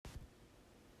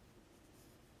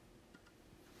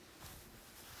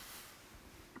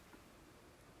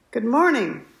Good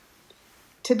morning.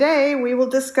 Today we will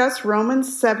discuss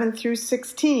Romans 7 through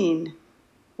 16.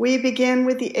 We begin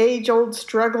with the age-old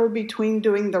struggle between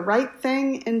doing the right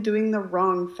thing and doing the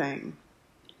wrong thing.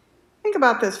 Think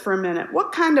about this for a minute.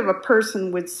 What kind of a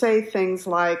person would say things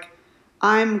like,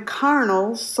 "I'm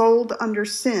carnal, sold under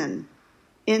sin.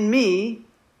 In me,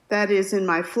 that is, in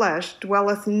my flesh,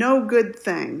 dwelleth no good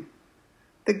thing.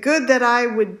 The good that I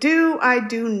would do, I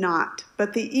do not,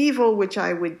 but the evil which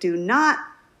I would do not,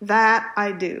 that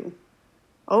I do.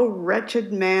 O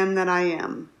wretched man that I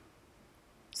am."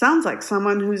 Sounds like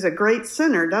someone who's a great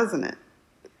sinner, doesn't it?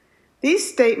 These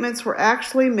statements were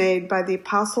actually made by the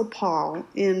Apostle Paul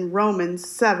in Romans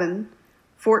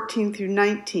 7:14 through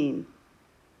 19.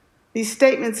 These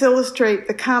statements illustrate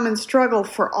the common struggle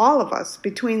for all of us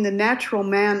between the natural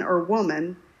man or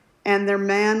woman and their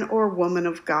man or woman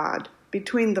of God,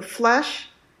 between the flesh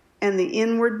and the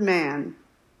inward man.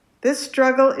 This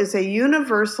struggle is a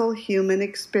universal human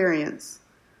experience.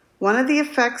 One of the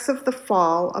effects of the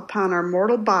fall upon our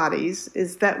mortal bodies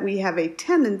is that we have a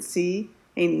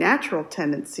natural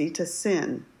tendency to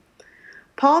sin.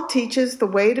 Paul teaches the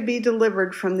way to be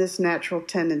delivered from this natural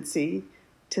tendency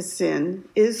to sin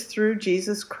is through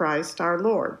Jesus Christ our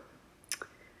Lord.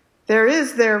 There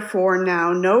is therefore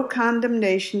now no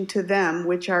condemnation to them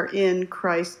which are in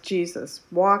Christ Jesus.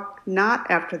 Walk not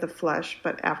after the flesh,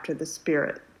 but after the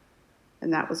Spirit.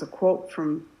 And that was a quote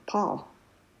from Paul.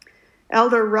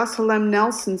 Elder Russell M.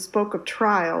 Nelson spoke of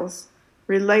trials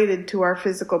related to our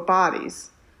physical bodies.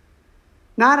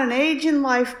 Not an age in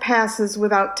life passes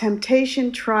without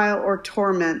temptation, trial, or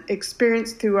torment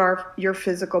experienced through your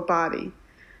physical body.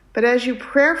 But as you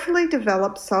prayerfully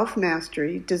develop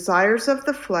self-mastery, desires of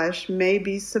the flesh may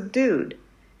be subdued.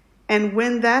 And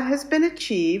when that has been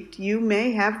achieved, you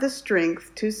may have the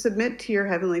strength to submit to your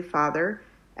Heavenly Father,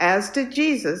 as did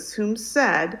Jesus, whom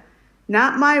said,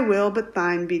 "Not my will, but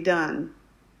thine be done."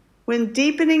 When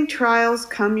deepening trials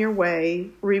come your way,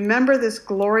 remember this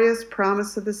glorious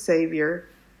promise of the Savior.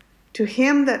 "To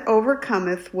him that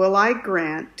overcometh will I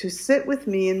grant to sit with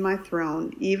me in my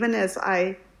throne, even as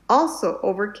I also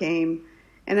overcame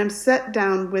and am set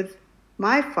down with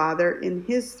my Father in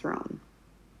his throne."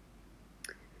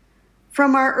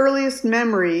 From our earliest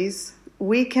memories,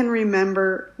 we can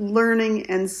remember learning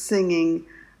and singing,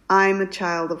 "I'm a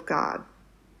child of God."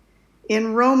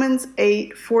 In Romans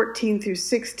 8:14 through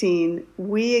 16,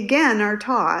 we again are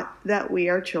taught that we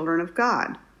are children of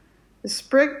God. The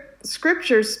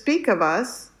scriptures speak of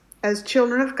us as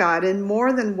children of God in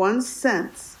more than one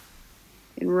sense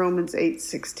in Romans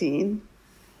 8:16.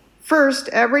 First,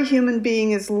 every human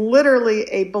being is literally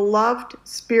a beloved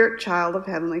spirit child of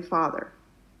Heavenly Father.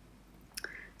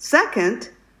 Second,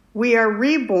 we are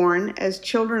reborn as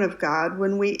children of God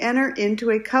when we enter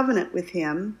into a covenant with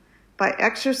Him by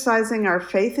exercising our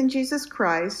faith in Jesus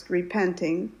Christ,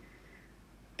 repenting,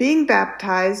 being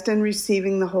baptized, and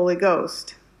receiving the Holy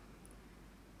Ghost.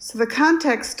 So the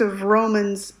context of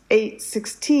Romans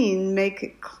 8:16 make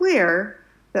it clear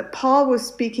that Paul was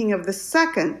speaking of the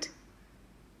second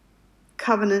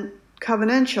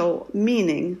covenantal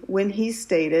meaning when he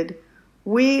stated,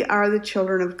 "We are the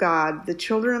children of God." The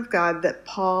children of God that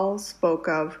Paul spoke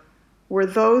of were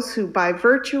those who, by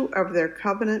virtue of their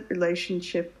covenant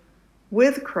relationship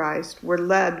with Christ, were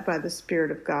led by the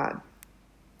Spirit of God.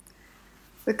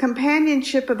 The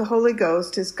companionship of the Holy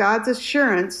Ghost is God's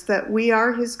assurance that we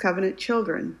are His covenant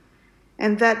children,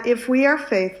 and that if we are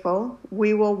faithful,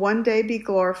 we will one day be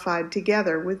glorified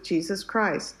together with Jesus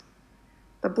Christ.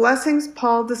 The blessings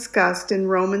Paul discussed in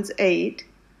Romans 8,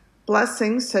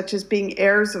 blessings such as being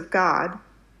heirs of God,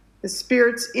 the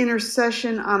Spirit's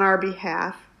intercession on our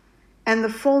behalf, and the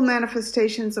full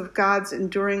manifestations of God's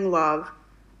enduring love,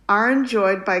 are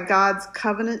enjoyed by God's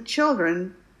covenant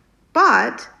children,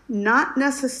 but not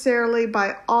necessarily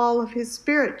by all of His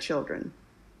Spirit children.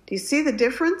 Do you see the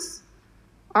difference?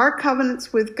 Our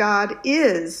covenants with God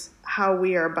is how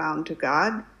we are bound to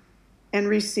God and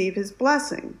receive His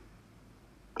blessing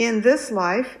in this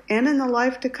life and in the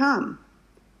life to come.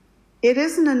 It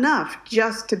isn't enough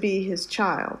just to be His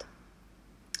child.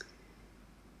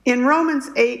 In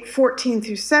Romans 8:14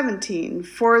 through 17,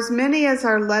 "For as many as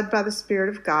are led by the Spirit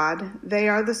of God, they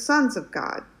are the sons of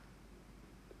God.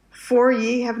 For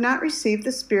ye have not received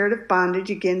the spirit of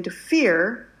bondage again to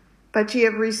fear, but ye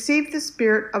have received the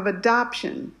Spirit of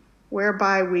adoption,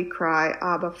 whereby we cry,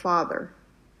 Abba, Father.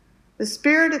 The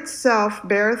Spirit itself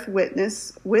beareth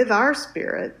witness with our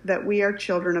spirit that we are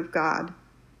children of God.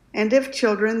 And if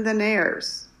children, then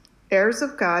heirs, heirs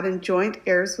of God and joint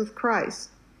heirs with Christ.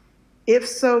 If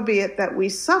so be it that we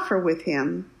suffer with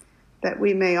Him, that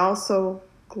we may also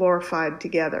glorified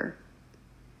together.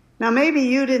 Now, maybe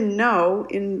you didn't know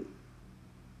in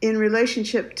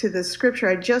relationship to the scripture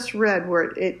I just read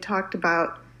where it talked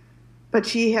about,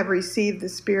 but ye have received the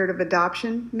spirit of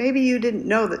adoption. Maybe you didn't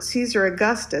know that Caesar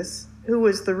Augustus, who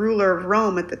was the ruler of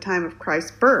Rome at the time of Christ's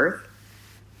birth,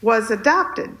 was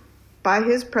adopted by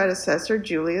his predecessor,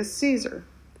 Julius Caesar.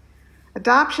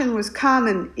 Adoption was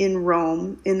common in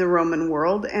Rome, in the Roman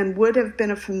world, and would have been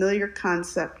a familiar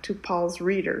concept to Paul's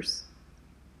readers.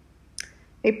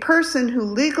 A person who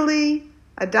legally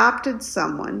adopted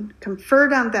someone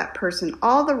conferred on that person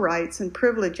all the rights and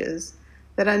privileges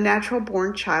that a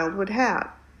natural-born child would have.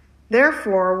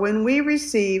 Therefore, when we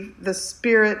receive the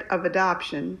spirit of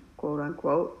adoption, quote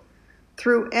unquote,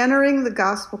 through entering the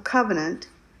gospel covenant,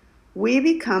 we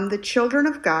become the children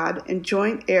of God and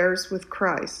joint heirs with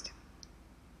Christ.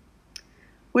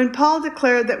 When Paul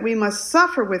declared that we must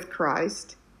suffer with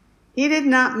Christ, he did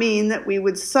not mean that we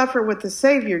would suffer what the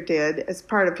Savior did as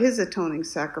part of his atoning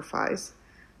sacrifice,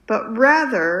 but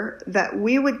rather that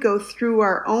we would go through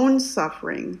our own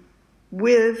suffering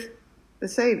with the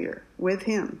Savior, with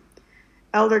him.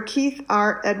 Elder Keith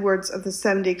R. Edwards of the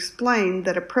 70 explained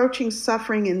that approaching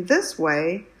suffering in this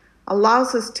way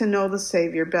allows us to know the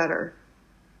Savior better.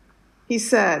 He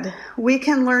said, "We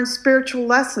can learn spiritual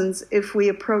lessons if we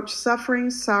approach suffering,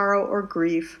 sorrow, or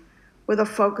grief with a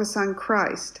focus on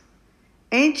Christ.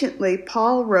 Anciently,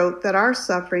 Paul wrote that our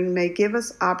suffering may give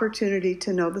us opportunity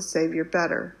to know the Savior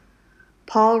better.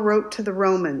 Paul wrote to the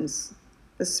Romans,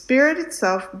 "The Spirit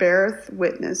itself beareth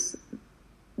witness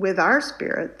with our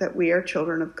spirit that we are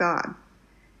children of God.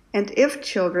 And if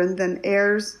children, then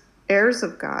heirs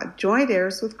of God, joint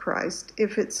heirs with Christ,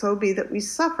 if it so be that we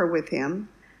suffer with him,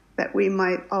 that we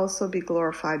might also be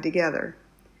glorified together."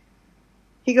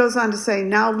 He goes on to say,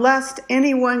 "Now lest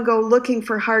anyone go looking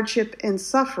for hardship and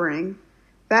suffering,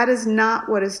 that is not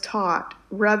what is taught.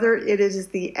 Rather, it is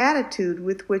the attitude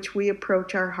with which we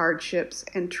approach our hardships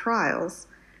and trials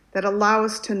that allow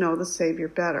us to know the Savior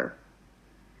better.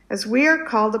 As we are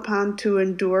called upon to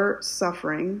endure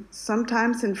suffering,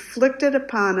 sometimes inflicted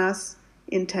upon us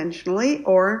intentionally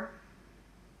or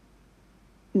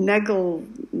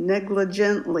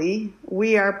negligently,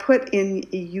 we are put in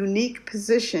a unique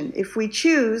position. If we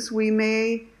choose, we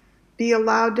may be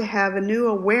allowed to have a new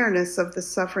awareness of the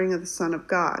suffering of the Son of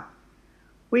God.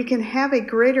 We can have a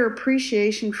greater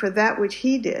appreciation for that which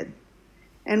he did,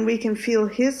 and we can feel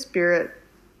his Spirit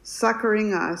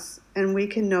succoring us, and we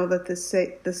can know that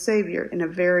the Savior in a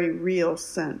very real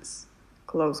sense."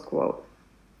 Close quote.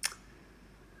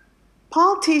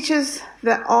 Paul teaches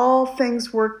that all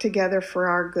things work together for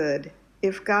our good.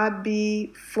 If God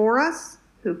be for us,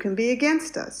 who can be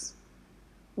against us?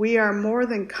 We are more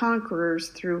than conquerors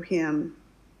through him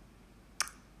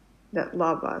that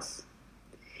love us.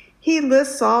 He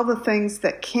lists all the things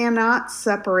that cannot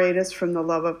separate us from the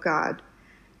love of God.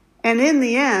 And in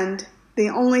the end, the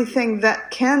only thing that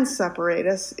can separate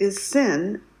us is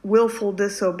sin, willful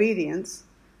disobedience,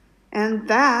 and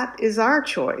that is our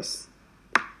choice.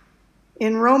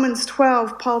 In Romans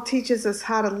 12, Paul teaches us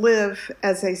how to live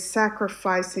as a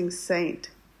sacrificing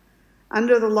saint.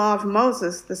 Under the law of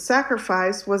Moses, the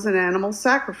sacrifice was an animal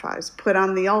sacrifice put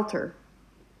on the altar.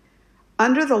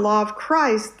 Under the law of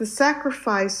Christ, the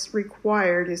sacrifice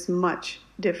required is much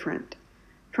different.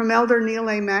 From Elder Neal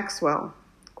A. Maxwell,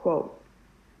 quote,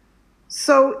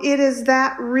 "So it is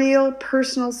that real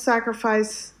personal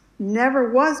sacrifice never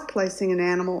was placing an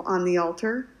animal on the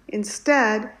altar.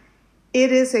 Instead,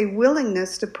 it is a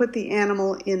willingness to put the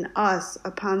animal in us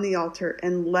upon the altar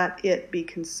and let it be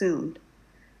consumed.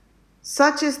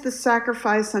 Such is the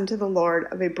sacrifice unto the Lord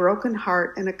of a broken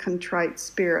heart and a contrite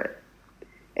spirit,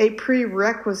 a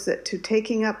prerequisite to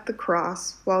taking up the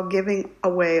cross while giving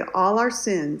away all our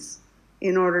sins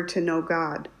in order to know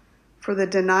God. For the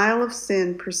denial of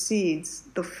sin precedes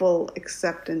the full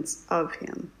acceptance of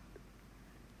him."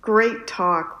 Great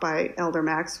talk by Elder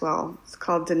Maxwell. It's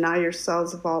called "Deny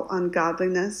Yourselves of All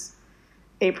Ungodliness,"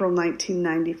 April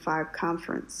 1995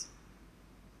 conference.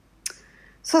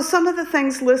 So some of the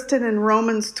things listed in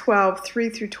Romans 12,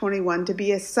 3-21 to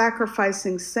be a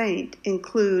sacrificing saint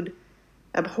include: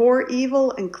 abhor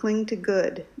evil and cling to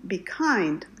good. Be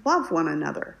kind, love one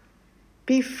another.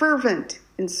 Be fervent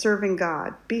in serving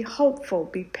God. Be hopeful,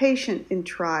 be patient in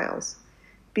trials.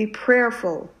 Be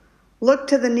prayerful. Look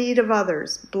to the need of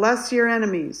others. Bless your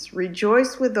enemies.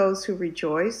 Rejoice with those who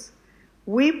rejoice.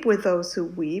 Weep with those who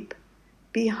weep.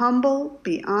 Be humble,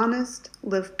 be honest.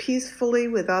 Live peacefully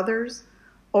with others.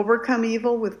 Overcome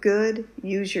evil with good.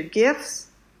 Use your gifts.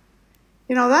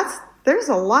 You know, there's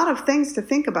a lot of things to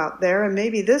think about there, and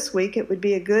maybe this week it would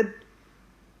be a good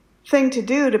thing to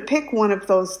do to pick one of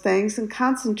those things and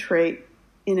concentrate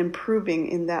in improving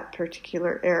in that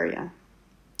particular area.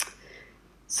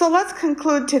 So let's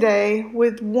conclude today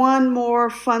with one more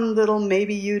fun little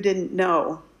maybe you didn't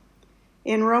know.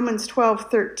 In Romans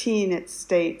 12:13 it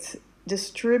states,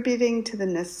 distributing to the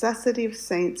necessity of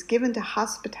saints, given to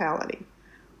hospitality.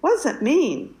 What does it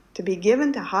mean to be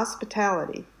given to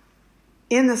hospitality?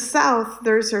 In the South,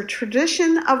 there's a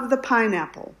tradition of the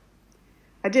pineapple.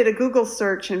 I did a Google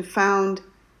search and found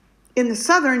in the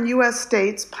southern U.S.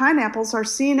 states, pineapples are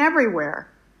seen everywhere.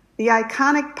 The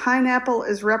iconic pineapple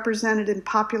is represented in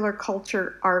popular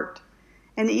culture, art,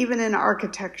 and even in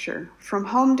architecture, from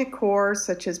home decor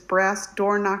such as brass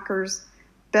door knockers,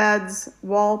 beds,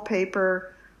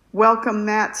 wallpaper, welcome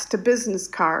mats to business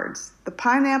cards. The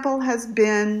pineapple has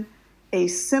been a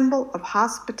symbol of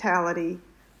hospitality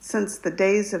since the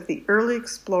days of the early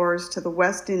explorers to the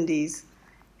West Indies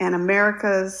and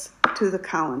Americas to the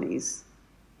colonies.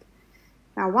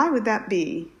 Now, why would that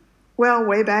be? Well,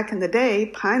 way back in the day,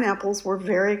 pineapples were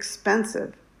very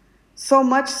expensive, so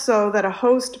much so that a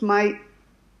host might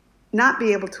not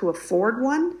be able to afford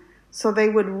one, so they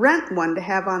would rent one to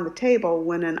have on the table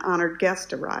when an honored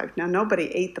guest arrived. Now, nobody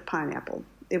ate the pineapple.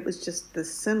 It was just the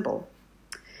symbol.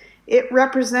 It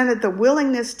represented the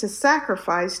willingness to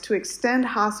sacrifice to extend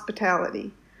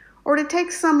hospitality, or to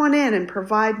take someone in and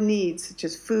provide needs such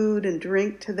as food and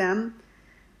drink to them.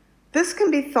 This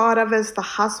can be thought of as the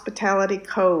hospitality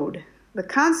code. The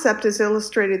concept is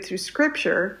illustrated through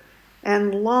Scripture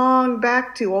and long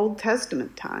back to Old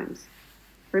Testament times.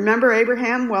 Remember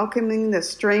Abraham welcoming the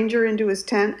stranger into his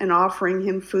tent and offering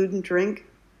him food and drink?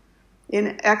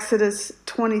 In Exodus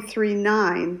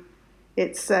 23:9,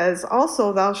 it says,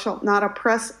 also thou shalt not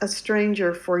oppress a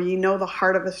stranger, for ye know the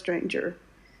heart of a stranger,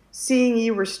 seeing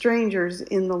ye were strangers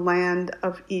in the land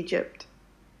of Egypt.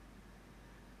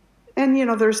 And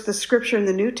there's the scripture in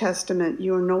the New Testament,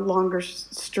 you are no longer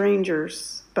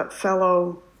strangers, but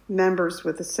fellow members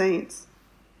with the saints.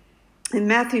 In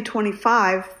Matthew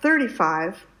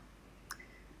 25:35,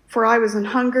 for I was an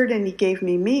hungered, and ye gave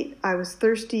me meat. I was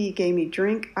thirsty, ye gave me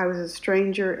drink. I was a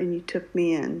stranger, and ye took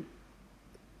me in.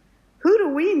 Who do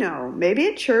we know, maybe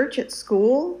at church, at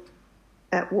school,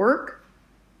 at work,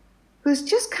 who's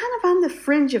just kind of on the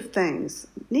fringe of things,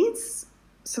 needs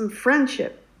some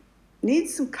friendship,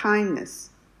 needs some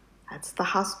kindness? That's the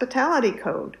hospitality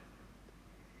code.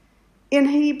 In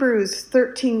Hebrews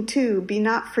 13:2, be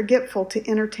not forgetful to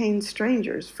entertain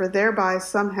strangers, for thereby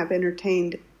some have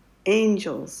entertained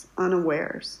angels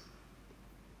unawares.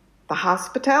 The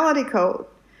hospitality code.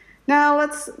 Now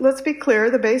let's be clear,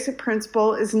 the basic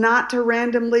principle is not to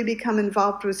randomly become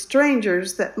involved with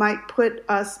strangers that might put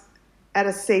us at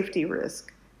a safety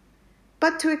risk,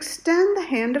 but to extend the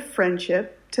hand of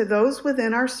friendship to those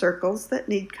within our circles that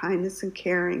need kindness and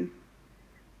caring.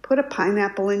 Put a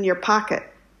pineapple in your pocket.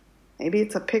 Maybe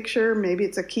it's a picture, maybe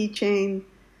it's a keychain,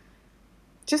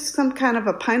 just some kind of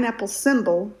a pineapple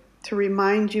symbol to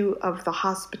remind you of the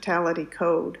hospitality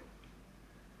code.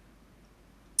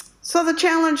 So the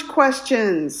challenge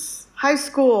questions. High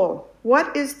school,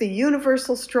 what is the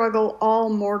universal struggle all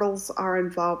mortals are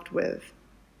involved with?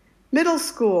 Middle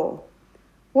school,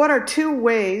 what are 2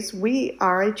 ways we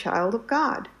are a child of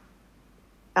God?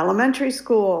 Elementary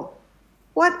school,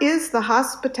 what is the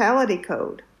hospitality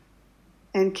code?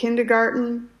 And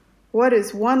kindergarten, what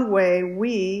is one way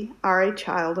we are a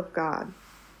child of God?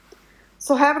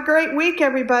 So have a great week,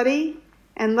 everybody,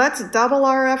 and let's double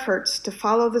our efforts to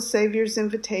follow the Savior's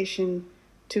invitation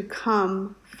to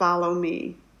come follow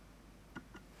me.